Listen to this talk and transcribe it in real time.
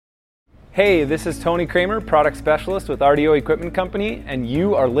Hey, this is Tony Kramer, Product Specialist with RDO Equipment Company, and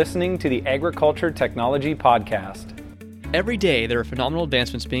you are listening to the Agriculture Technology Podcast. Every day, there are phenomenal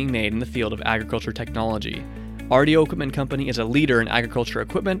advancements being made in the field of agriculture technology. RDO Equipment Company is a leader in agriculture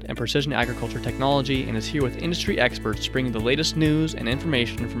equipment and precision agriculture technology and is here with industry experts bringing the latest news and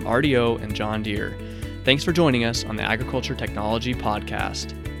information from RDO and John Deere. Thanks for joining us on the Agriculture Technology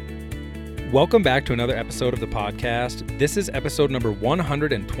Podcast. Welcome back to another episode of the podcast. This is episode number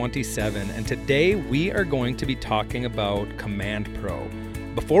 127, and today we are going to be talking about Command Pro.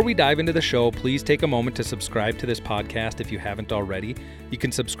 Before we dive into the show, please take a moment to subscribe to this podcast if you haven't already. You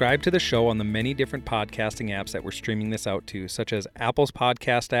can subscribe to the show on the many different podcasting apps that we're streaming this out to, such as Apple's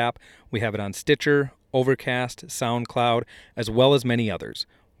podcast app. We have it on Stitcher, Overcast, SoundCloud, as well as many others.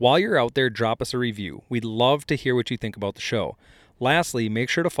 While you're out there, drop us a review. We'd love to hear what you think about the show. Lastly, make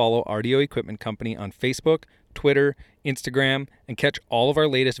sure to follow RDO Equipment Company on Facebook, Twitter, Instagram, and catch all of our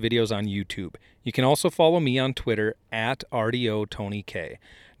latest videos on YouTube. You can also follow me on Twitter at RDO Tony K.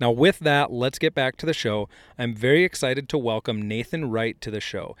 Now with that, let's get back to the show. I'm very excited to welcome Nathan Wright to the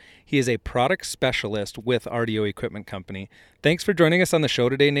show. He is a product specialist with RDO Equipment Company. Thanks for joining us on the show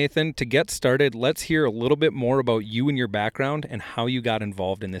today, Nathan. To get started, let's hear a little bit more about you and your background and how you got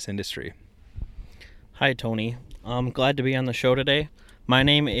involved in this industry. Hi, Tony. I'm glad to be on the show today. My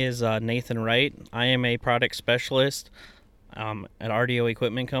name is Nathan Wright. I am a product specialist at RDO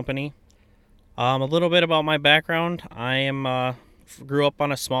Equipment Company. A little bit about my background. I grew up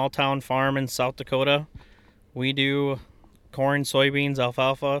on a small town farm in South Dakota. We do corn, soybeans,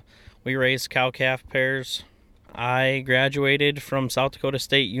 alfalfa. We raise cow-calf pairs. I graduated from South Dakota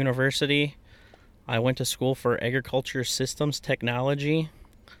State University. I went to school for agriculture systems technology.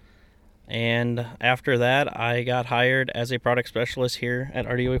 And after that, I got hired as a product specialist here at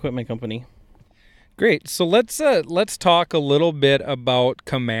RDO Equipment Company. Great. So let's talk a little bit about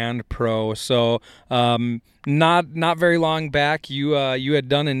Command Pro. So not very long back, you had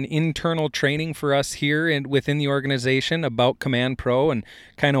done an internal training for us here and within the organization about Command Pro and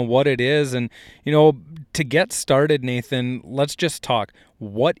kind of what it is. And to get started, Nathan, let's just talk.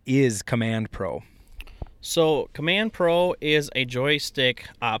 What is Command Pro? So Command Pro is a joystick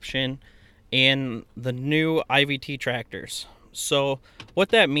option in the new IVT tractors. So what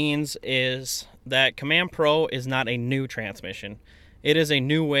that means is that Command Pro is not a new transmission. It is a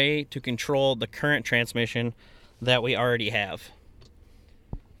new way to control the current transmission that we already have.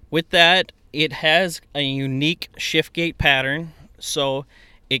 With that, it has a unique shift gate pattern, so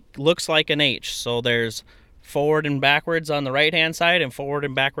it looks like an H. So there's forward and backwards on the right-hand side and forward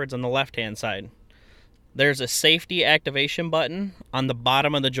and backwards on the left-hand side. There's a safety activation button on the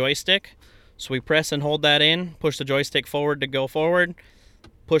bottom of the joystick. So we press and hold that in, push the joystick forward to go forward,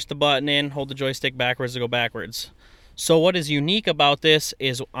 push the button in, hold the joystick backwards to go backwards. So what is unique about this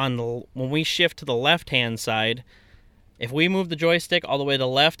is when we shift to the left-hand side, if we move the joystick all the way to the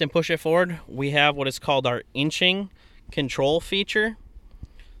left and push it forward, we have what is called our inching control feature.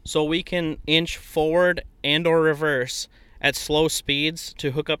 So we can inch forward and or reverse at slow speeds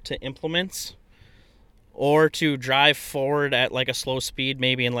to hook up to implements or to drive forward at like a slow speed,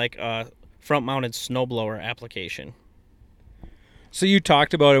 maybe in like a front-mounted snowblower application. So you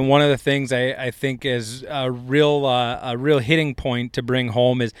talked about, and one of the things I think is a real hitting point to bring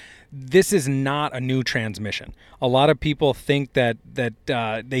home is this is not a new transmission. A lot of people think that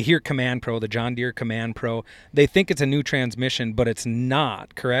they hear Command Pro, the John Deere Command Pro, they think it's a new transmission, but it's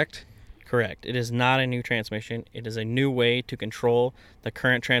not, correct? Correct. It is not a new transmission. It is a new way to control the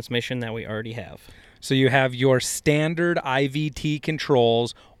current transmission that we already have. So you have your standard IVT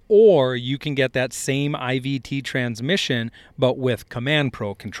controls, or you can get that same IVT transmission, but with Command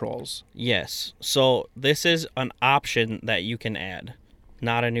Pro controls. Yes. So this is an option that you can add,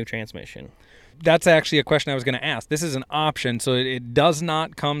 not a new transmission. That's actually a question I was going to ask. This is an option, so it does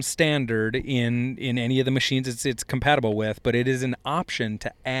not come standard in any of the machines it's compatible with, but it is an option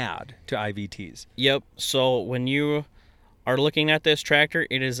to add to IVTs. Yep. So when you are looking at this tractor,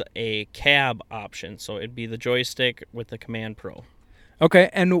 it is a cab option. So it'd be the joystick with the Command Pro.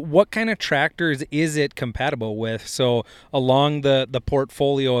 Okay, and what kind of tractors is it compatible with? So along the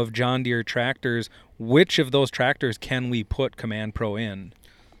portfolio of John Deere tractors, which of those tractors can we put Command Pro in?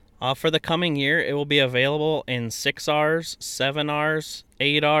 For the coming year, it will be available in 6Rs, 7Rs,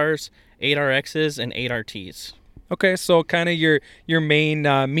 8Rs, 8RXs, and 8RTs. Okay, so kind of your main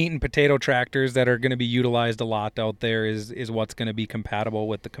meat and potato tractors that are going to be utilized a lot out there is what's going to be compatible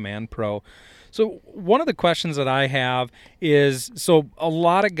with the Command Pro. So one of the questions that I have is, so a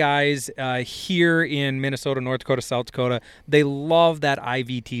lot of guys here in Minnesota, North Dakota, South Dakota, they love that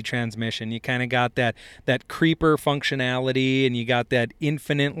IVT transmission. You kind of got that creeper functionality, and you got that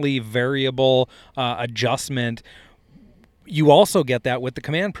infinitely variable adjustment. You also get that with the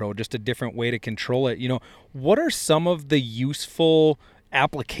Command Pro, just a different way to control it. What are some of the useful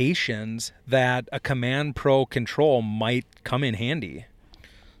applications that a Command Pro control might come in handy?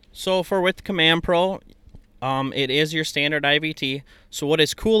 So with Command Pro, it is your standard IVT. So what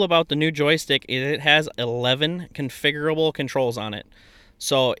is cool about the new joystick is it has 11 configurable controls on it.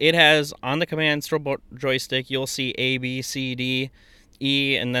 So it has, on the Command joystick, you'll see A, B, C, D,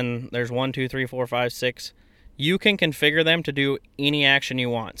 E, and then there's 1, 2, 3, 4, 5, 6. You can configure them to do any action you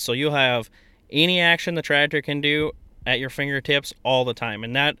want. So you'll have any action the tractor can do at your fingertips all the time.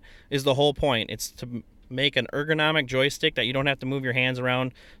 And that is the whole point. It's to make an ergonomic joystick that you don't have to move your hands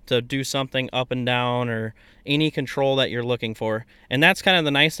around to do something up and down or any control that you're looking for. And that's kind of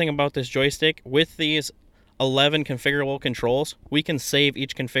the nice thing about this joystick. With these 11 configurable controls, we can save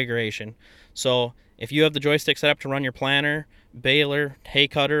each configuration. So if you have the joystick set up to run your planter, baler, hay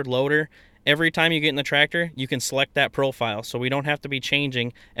cutter, loader, every time you get in the tractor, you can select that profile. So we don't have to be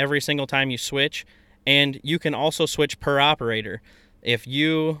changing every single time you switch. And you can also switch per operator. If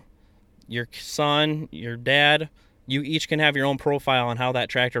you, your son, your dad, you each can have your own profile on how that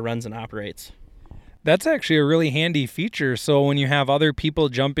tractor runs and operates. That's actually a really handy feature. So when you have other people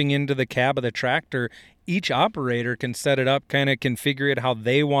jumping into the cab of the tractor, each operator can set it up, kind of configure it how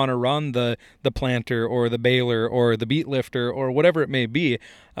they want to run the planter or the baler or the beet lifter or whatever it may be.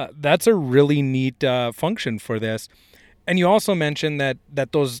 That's a really neat function for this. And you also mentioned that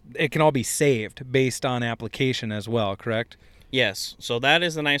it can all be saved based on application as well, correct? Yes. So that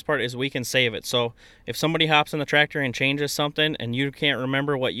is the nice part, is we can save it. So if somebody hops in the tractor and changes something and you can't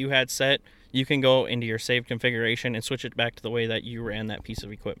remember what you had set, you can go into your saved configuration and switch it back to the way that you ran that piece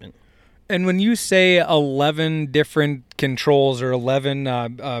of equipment. And when you say 11 different controls or 11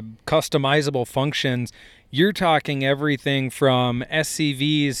 customizable functions, you're talking everything from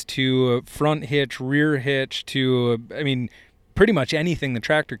SCVs to front hitch, rear hitch to, pretty much anything the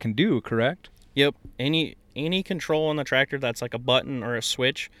tractor can do, correct? Yep. Any control on the tractor that's like a button or a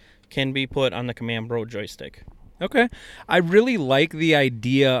switch can be put on the Command Pro joystick. Okay. I really like the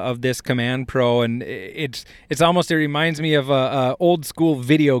idea of this Command Pro, and it reminds me of a old school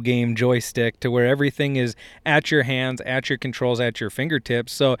video game joystick, to where everything is at your hands, at your controls, at your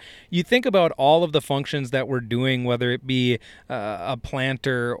fingertips. So you think about all of the functions that we're doing, whether it be a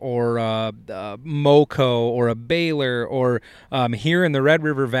planter or a Moco or a baler, or here in the Red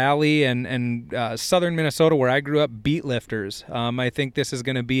River Valley and southern Minnesota where I grew up, beet lifters. I think this is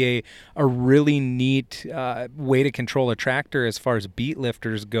going to be a really neat way to control a tractor as far as beet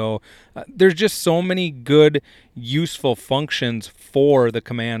lifters go. There's just so many good, useful functions for the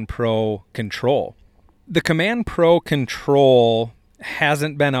Command Pro control. The Command Pro control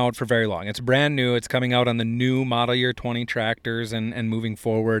hasn't been out for very long. It's brand new. It's coming out on the new model year 20 tractors and moving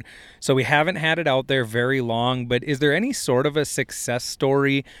forward. So we haven't had it out there very long, but is there any sort of a success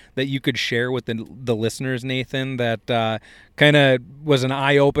story that you could share with the listeners, Nathan, that kind of was an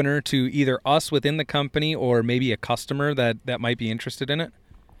eye-opener to either us within the company or maybe a customer that might be interested in it?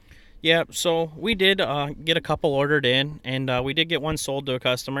 Yeah, so we did get a couple ordered in, and we did get one sold to a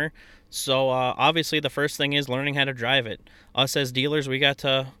customer. So obviously the first thing is learning how to drive it. Us as dealers, we got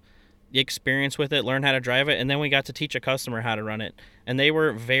to experience with it, learn how to drive it, and then we got to teach a customer how to run it. And they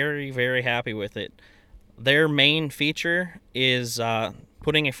were very, very happy with it. Their main feature is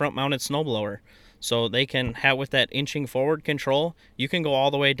putting a front-mounted snowblower. So they can have, with that inching forward control, you can go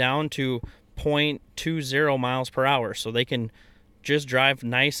all the way down to 0.20 miles per hour. So they can just drive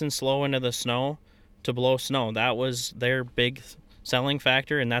nice and slow into the snow to blow snow. That was their big selling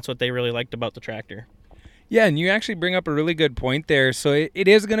factor, and that's what they really liked about the tractor. Yeah, and you actually bring up a really good point there. So it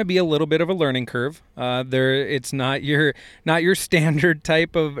is going to be a little bit of a learning curve. It's not your standard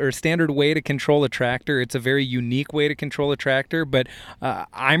type of or standard way to control a tractor. It's a very unique way to control a tractor, but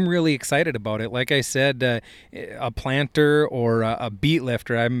I'm really excited about it. Like I said, a planter or a beet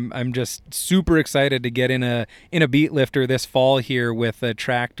lifter, I'm just super excited to get in a beet lifter this fall here with a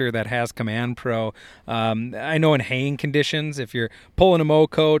tractor that has Command Pro. I know in haying conditions, if you're pulling a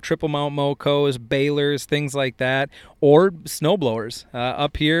Moco, triple mount Mocos, balers, things things like that, or snow blowers.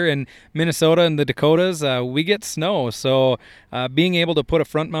 Up here in Minnesota and the Dakotas, we get snow, so being able to put a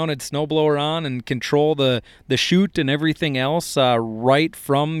front-mounted snow blower on and control the chute and everything else right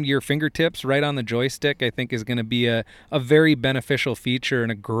from your fingertips, right on the joystick, I think is going to be a very beneficial feature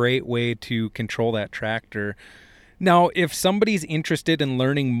and a great way to control that tractor. Now, if somebody's interested in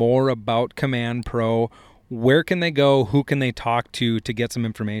learning more about Command Pro, where can they go? Who can they talk to get some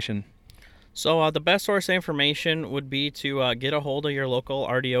information? So the best source of information would be to get a hold of your local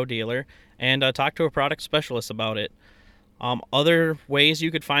RDO dealer and talk to a product specialist about it. Other ways you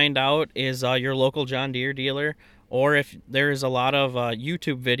could find out is your local John Deere dealer, or if there is a lot of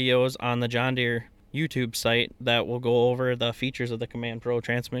YouTube videos on the John Deere YouTube site that will go over the features of the Command Pro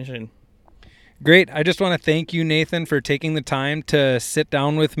transmission. Great. I just want to thank you, Nathan, for taking the time to sit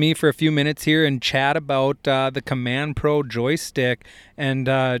down with me for a few minutes here and chat about the Command Pro joystick and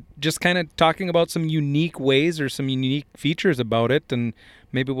just kind of talking about some unique ways or some unique features about it. And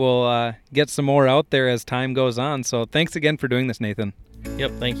maybe we'll get some more out there as time goes on. So thanks again for doing this, Nathan.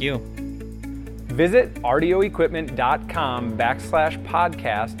 Yep, thank you. Visit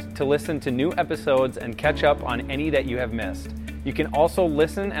rdoequipment.com/podcast to listen to new episodes and catch up on any that you have missed. You can also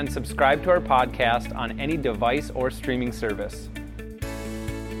listen and subscribe to our podcast on any device or streaming service.